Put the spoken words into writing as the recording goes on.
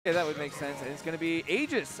Yeah, that would make sense. And it's going to be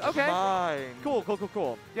Aegis. Okay. Mine. Cool, cool, cool,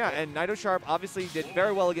 cool. Yeah, and naitosharp obviously did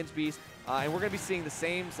very well against Beast. And we're going to be seeing the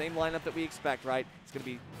same lineup that we expect, right? It's going to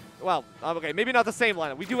be, well, okay, maybe not the same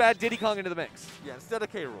lineup. We do add Diddy Kong into the mix. Yeah, instead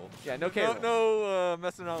of K. Rool. Yeah, no K. Rool. No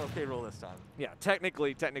messing around with K. Rool this time. Yeah,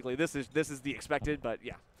 technically, this is the expected, but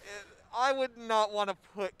yeah. I would not want to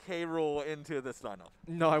put K. Rool into this lineup.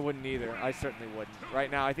 No, I wouldn't either. I certainly wouldn't.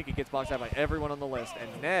 Right now, I think he gets boxed out by everyone on the list.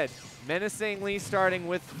 And Ned, menacingly starting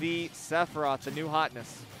with the Sephiroth, the new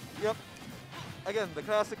hotness. Yep. Again, the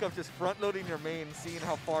classic of just front-loading your main, seeing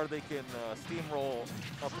how far they can steamroll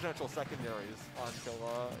potential secondaries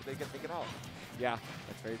until they get taken out. Yeah,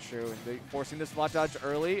 that's very true. And they forcing this spot dodge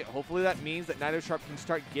early. Hopefully that means that naitosharp can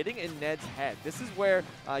start getting in Ned's head. This is where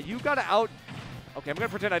you got to out... Okay, I'm going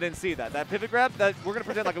to pretend I didn't see that. That pivot grab, we're going to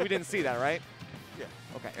pretend like we didn't see that, right? Yeah.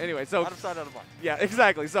 Okay, anyway, so... Out of sight, out of mind. Yeah,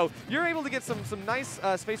 exactly. So you're able to get some nice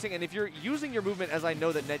spacing, and if you're using your movement, as I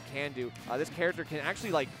know that Ned can do, this character can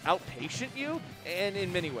actually, like, out-patient you, and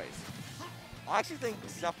in many ways. I actually think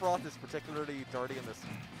Sephiroth is particularly dirty in this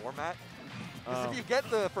format. Because if you get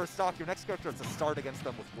the first stock, your next character is to start against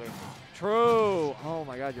them with wings. True. Oh,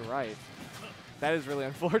 my God, you're right. That is really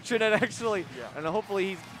unfortunate, actually. Yeah. And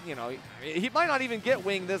hopefully he's, he might not even get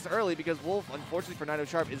wing this early because Wolf, unfortunately for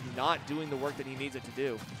naitosharp, is not doing the work that he needs it to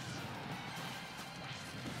do.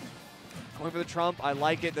 Going for the Trump, I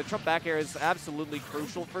like it. The Trump back air is absolutely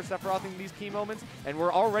crucial for Sephiroth in these key moments, and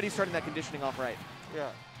we're already starting that conditioning off right. Yeah.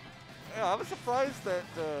 Yeah, I was surprised that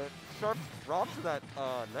Sharp dropped to that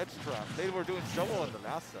ledge trap. They were doing so well in the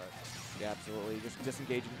last set. Yeah, absolutely. Just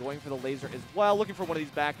disengaging, going for the laser as well, looking for one of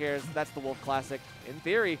these back airs. That's the Wolf classic. In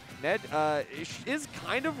theory, Ned is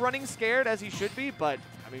kind of running scared, as he should be, but,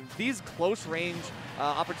 I mean, these close range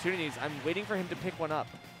opportunities, I'm waiting for him to pick one up.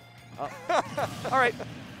 All right.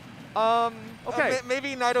 Okay.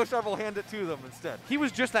 Maybe naitosharp will hand it to them instead. He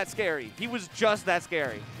was just that scary. He was just that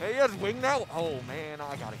scary. Hey, he has wing now? Oh, man,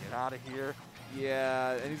 I got to get out of here.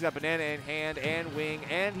 Yeah, and he's got banana in hand and wing,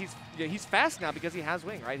 and he's fast now because he has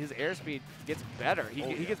wing, right? His airspeed gets better.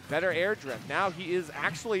 He gets better air drift. Now he is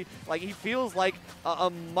actually, like, he feels like a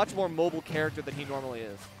much more mobile character than he normally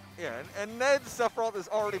is. Yeah, and Ned Sephiroth is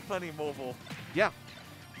already plenty mobile. Yeah.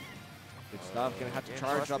 Good stuff. Gonna have to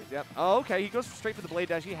charge up. Yep. Oh, okay. He goes straight for the blade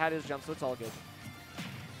dash. He had his jump, so it's all good.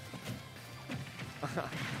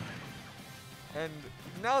 And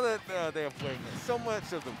now that they have wing, so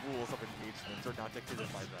much of the rules of engagement are not dictated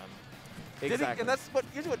by them. Exactly. And that's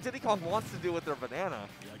usually what Diddy Kong wants to do with their banana.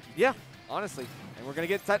 Yeah, honestly. And we're going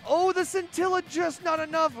to get that. Oh, the scintilla, just not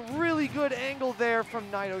enough. Really good angle there from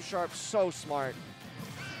naitosharp. So smart.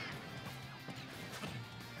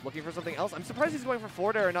 Looking for something else. I'm surprised he's going for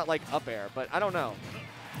forward air and not like up air, but I don't know.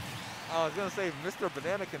 I was going to say Mr.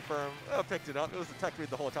 Banana confirmed. Picked it up. It was a tech read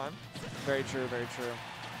the whole time. Very true, very true.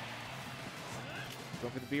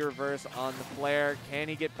 Going for the B reverse on the flare. Can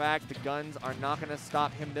he get back? The guns are not going to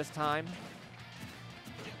stop him this time.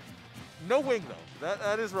 No wing, though.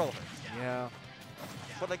 That is relevant. Yeah.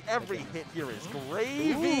 But, like, every hit here is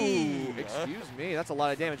gravy. Ooh, excuse me. That's a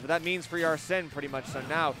lot of damage. But that means for Yarsen pretty much. So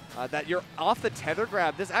now that you're off the tether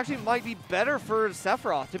grab, this actually might be better for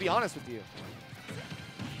Sephiroth, to be honest with you.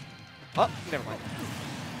 Oh, never mind.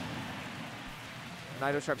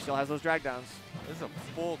 naitosharp still has those drag downs. This is a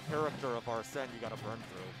full character of Arsene you got to burn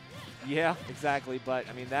through. Yeah, exactly. But,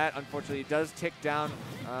 I mean, that, unfortunately, does tick down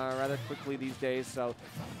rather quickly these days. So,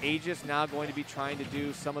 Aegis now going to be trying to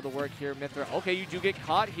do some of the work here. Mithra, okay, you do get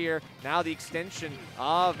caught here. Now the extension.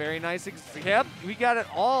 Ah, very nice. Yep, we got it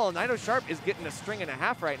all. naitosharp is getting a string and a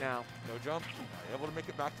half right now. No jump. Able to make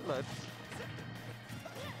it back to ledge.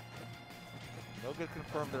 No good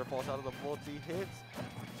confirmed there. Falls out of the multi-hits.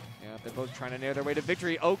 Yeah, they're both trying to nail their way to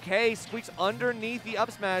victory. Okay, squeaks underneath the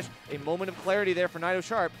up smash. A moment of clarity there for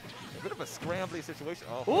naitosharp. A bit of a scrambly situation.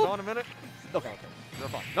 Oh, Ooh. hold on a minute. Okay. They're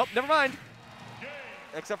fine. Nope, never mind.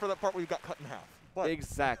 Except for that part where you got cut in half. But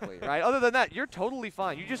exactly, right? Other than that, you're totally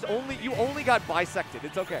fine. You only got bisected.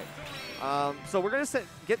 It's okay. So we're going to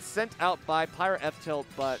get sent out by Pyra F-Tilt,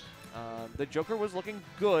 but the Joker was looking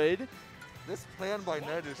good. This plan by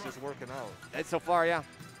Ned is just working out. And so far, yeah.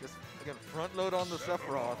 Just, again, front load on the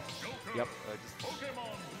Sephiroth. Yep.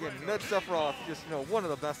 Again, Ned Sephiroth, just, one of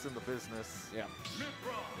the best in the business. Yeah.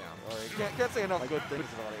 Can't say enough good things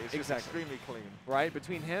about it. It's just exactly. extremely clean. Right?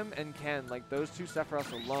 Between him and Ken, like, those two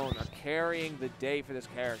Sephiroths alone are carrying the day for this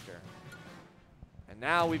character. And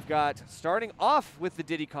now we've got, starting off with the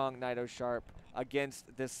Diddy Kong naitosharp against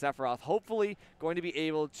this Sephiroth, hopefully going to be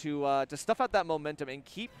able to stuff out that momentum and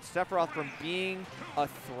keep Sephiroth from being a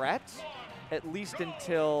threat, at least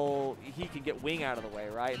until he can get wing out of the way,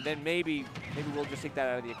 right? And then maybe we'll just take that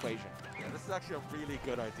out of the equation. Yeah, this is actually a really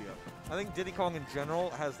good idea. I think Diddy Kong in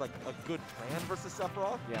general has like a good plan versus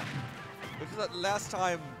Sephiroth. Yeah. Which is that last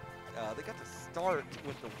time they got to start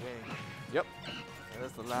with the wing. Yep. And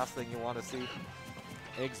that's the last thing you want to see.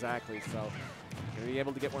 Exactly. So you're be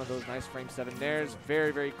able to get one of those nice frame 7 nairs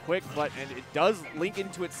very, very quick, and it does link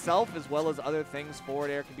into itself as well as other things.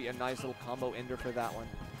 Forward air can be a nice little combo ender for that one.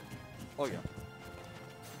 Oh, yeah.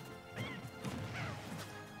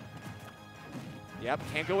 Yep,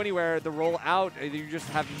 can't go anywhere. The roll out, you just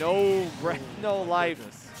have no no life.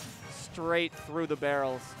 Goodness. Straight through the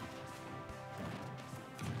barrels.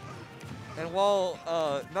 And while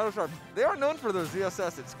naitosharp, they are known for their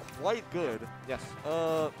ZSS, it's quite good. Yes.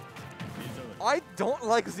 I don't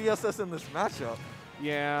like ZSS in this matchup.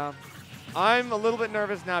 Yeah. I'm a little bit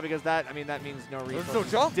nervous now because that means no reason. There's no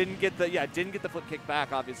jump. Didn't get the flip kick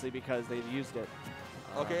back, obviously, because they've used it.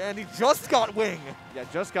 Okay, and he just got wing. Yeah,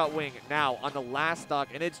 just got wing now on the last stock,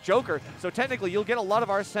 and it's Joker. So technically, you'll get a lot of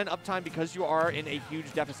Arsene uptime because you are in a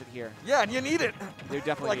huge deficit here. Yeah, and you need it. You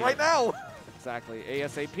definitely like need right it. now. Exactly,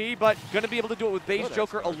 ASAP, but going to be able to do it with base Good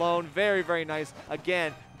Joker expert. alone. Very, very nice.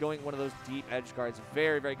 Again, going one of those deep edge guards.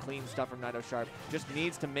 Very, very clean stuff from naitosharp. Just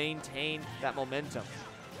needs to maintain that momentum.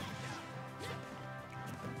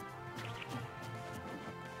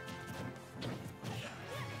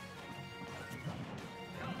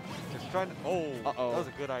 Trying to, that Uh-oh. was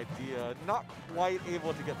a good idea. Not quite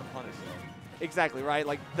able to get the punish though. Exactly, right?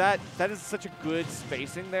 Like, that is such a good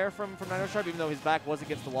spacing there from naitosharp. Even though his back was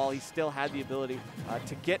against the wall, he still had the ability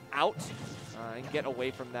to get out and get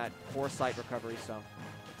away from that foresight recovery, so.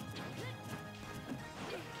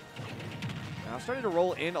 Now, starting to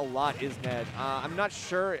roll in a lot is Ned. I'm not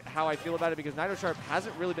sure how I feel about it because naitosharp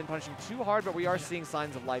hasn't really been punishing too hard, but we are seeing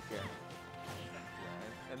signs of life here.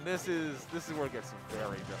 And this is where it gets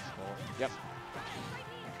very difficult. Yep.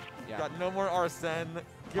 Yeah. Got no more Arsene.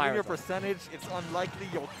 Given Pyro's your up. percentage, it's unlikely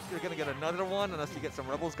you're gonna get another one unless you get some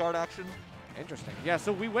Rebels Guard action. Interesting. Yeah,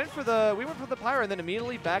 so we went for the Pyro and then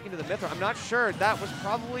immediately back into the Mythra. I'm not sure. That was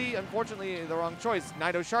probably, unfortunately, the wrong choice.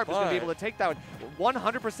 naitosharp is going to be able to take that one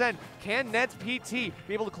 100%. Can Ned's PT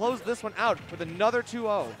be able to close this one out with another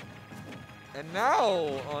 2-0? And now,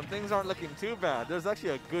 things aren't looking too bad. There's actually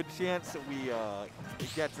a good chance that we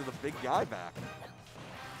get to the big guy back.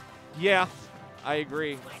 Yeah, I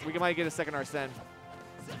agree. We might get a second Arsene.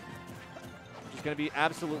 He's going to be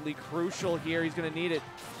absolutely crucial here. He's going to need it.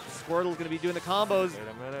 Squirtle's going to be doing the combos. Wait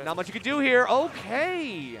a minute. Not much you can do here.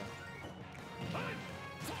 Okay.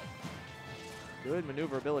 Good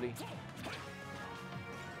maneuverability.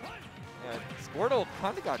 Yeah, Squirtle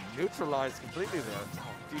kind of got neutralized completely there. Oh,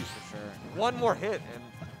 geez, For sure. one more hit, and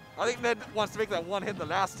I think Ned wants to make that one hit the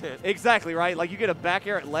last hit. Exactly, right? Like, you get a back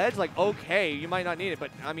air at ledge, like, okay, you might not need it,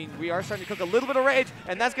 but, I mean, we are starting to cook a little bit of rage,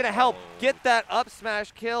 and that's going to help get that up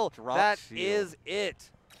smash kill. Drop That shield. is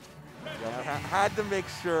it. Yeah, had to make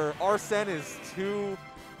sure. Arsene is too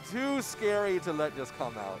scary to let just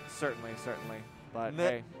come out. Certainly, certainly. But,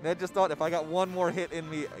 hey, Ned just thought, if I got one more hit in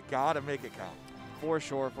me, I gotta make it count. for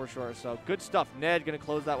sure, for sure. So, good stuff. Ned going to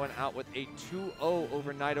close that one out with a 2-0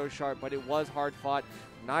 over naitosharp, but it was hard fought.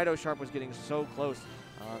 naitosharp was getting so close,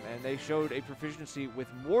 and they showed a proficiency with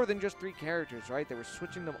more than just 3 characters, right? They were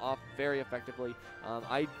switching them off very effectively.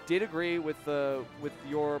 I did agree with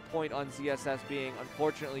your point on ZSS being,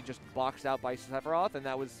 unfortunately, just boxed out by Sephiroth, and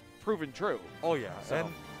that was proven true. Oh, yeah. So.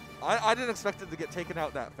 And I didn't expect it to get taken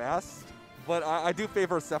out that fast, but I do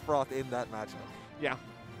favor Sephiroth in that matchup. Yeah.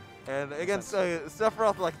 And against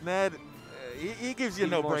Sephiroth like Ned, he gives you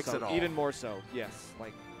no breaks at all. Even more so, yes.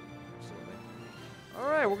 Like, absolutely. All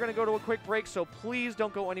right, we're going to go to a quick break, so please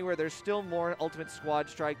don't go anywhere. There's still more Ultimate Squad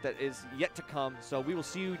Strike that is yet to come, so we will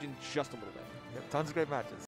see you in just a little bit. Yep, tons of great matches.